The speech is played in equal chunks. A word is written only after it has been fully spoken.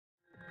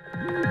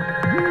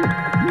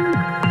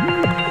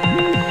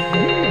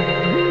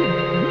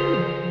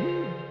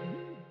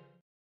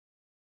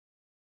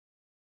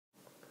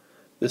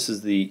This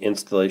is the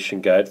installation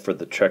guide for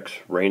the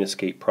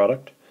TrexRainEscape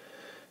product.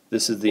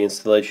 This is the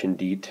installation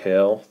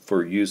detail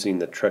for using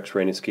the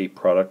TrexRainEscape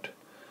product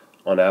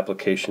on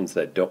applications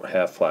that don't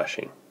have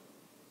flashing.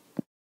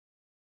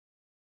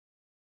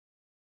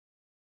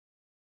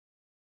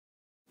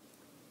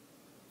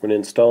 When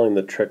installing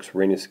the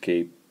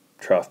TrexRainEscape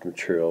trough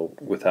material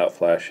without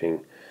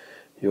flashing,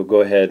 you'll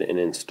go ahead and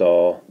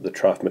install the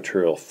trough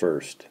material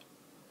first.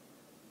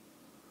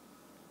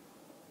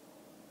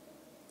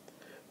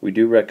 We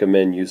do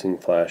recommend using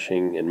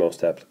flashing in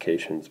most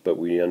applications, but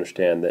we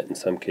understand that in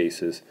some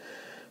cases,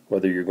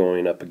 whether you're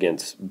going up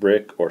against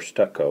brick or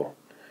stucco,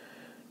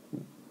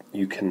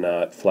 you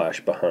cannot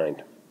flash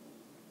behind.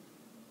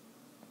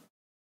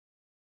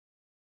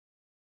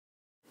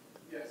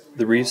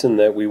 The reason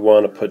that we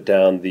want to put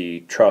down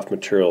the trough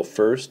material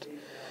first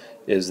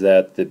is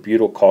that the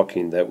butyl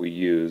caulking that we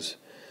use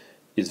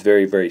is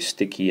very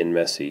sticky and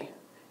messy,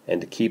 and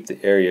to keep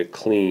the area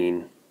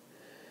clean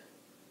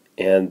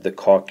and the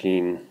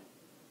caulking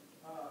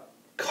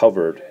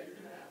covered,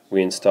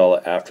 we install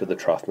it after the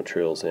trough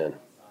material is in.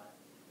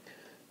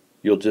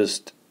 You'll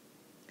just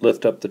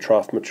lift up the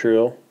trough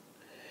material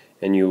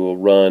and you will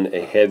run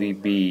a heavy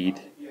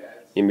bead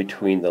in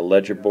between the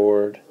ledger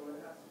board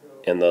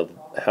and the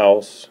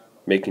house,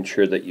 making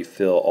sure that you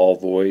fill all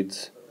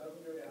voids,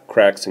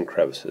 cracks, and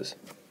crevices.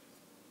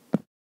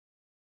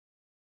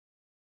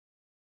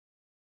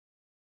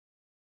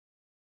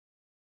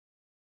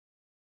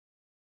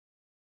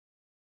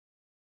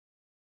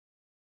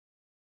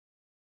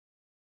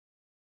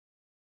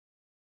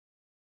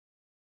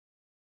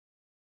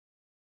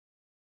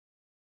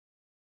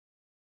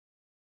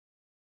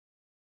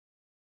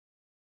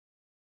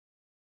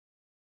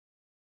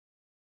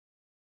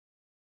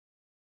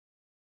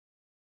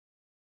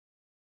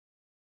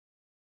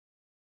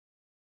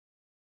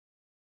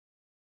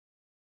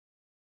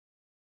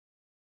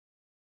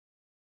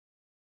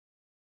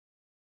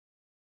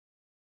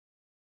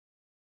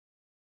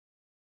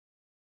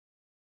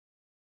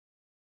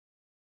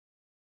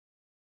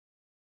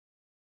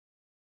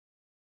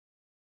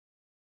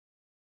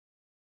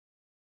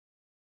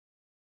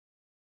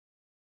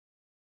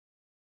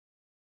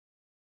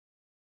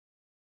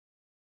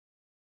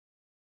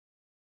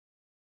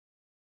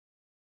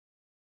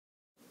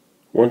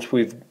 Once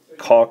we've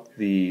caulked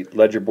the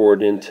ledger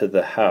board into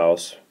the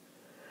house,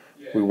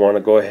 we want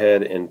to go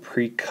ahead and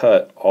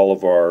pre-cut all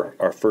of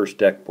our first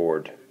deck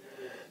board.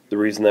 The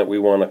reason that we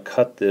want to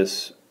cut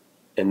this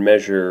and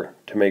measure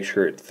to make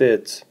sure it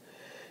fits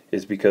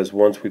is because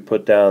once we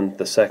put down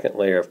the second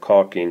layer of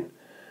caulking,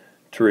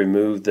 to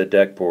remove the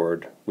deck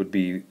board would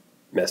be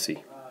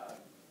messy.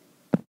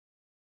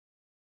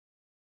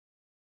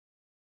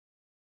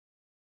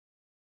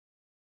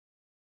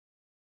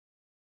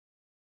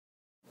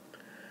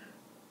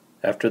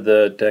 After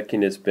the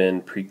decking has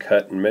been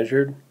pre-cut and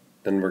measured,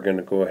 then we're going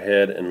to go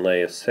ahead and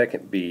lay a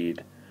second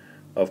bead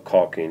of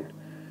caulking.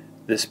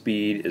 This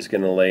bead is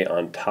going to lay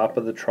on top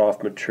of the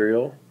trough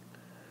material,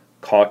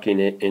 caulking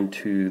it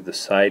into the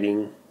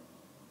siding,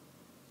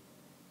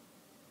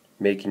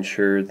 making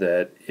sure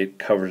that it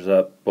covers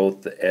up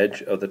both the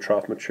edge of the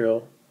trough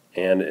material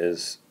and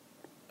is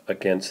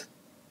against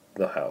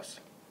the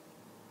house.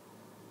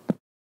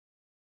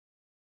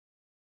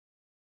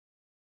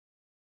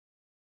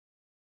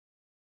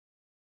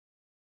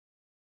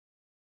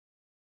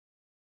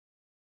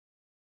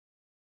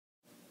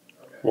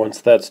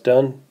 Once that's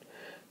done,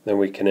 then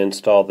we can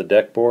install the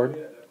deck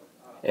board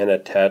and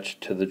attach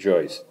to the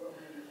joist.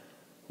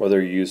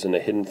 Whether you're using a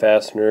hidden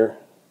fastener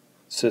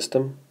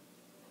system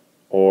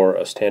or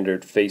a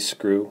standard face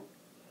screw,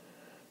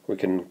 we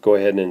can go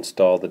ahead and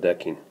install the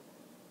decking.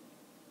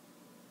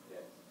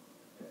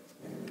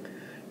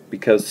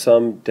 Because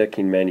some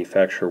decking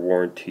manufacturer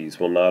warranties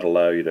will not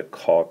allow you to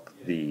caulk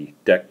the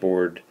deck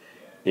board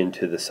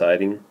into the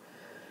siding,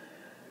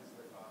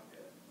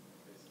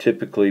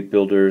 typically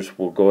builders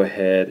will go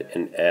ahead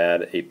and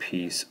add a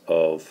piece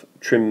of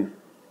trim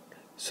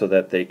so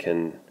that they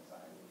can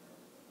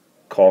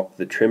caulk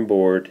the trim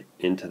board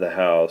into the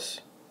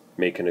house,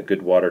 making a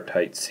good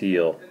watertight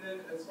seal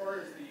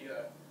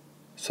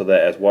so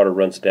that as water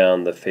runs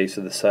down the face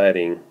of the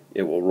siding,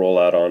 it will roll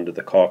out onto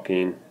the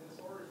caulking,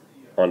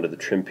 onto the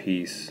trim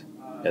piece,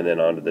 and then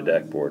onto the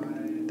deck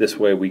board. This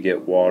way we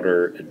get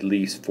water at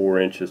least 4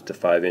 inches to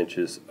 5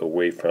 inches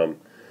away from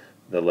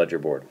the ledger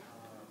board.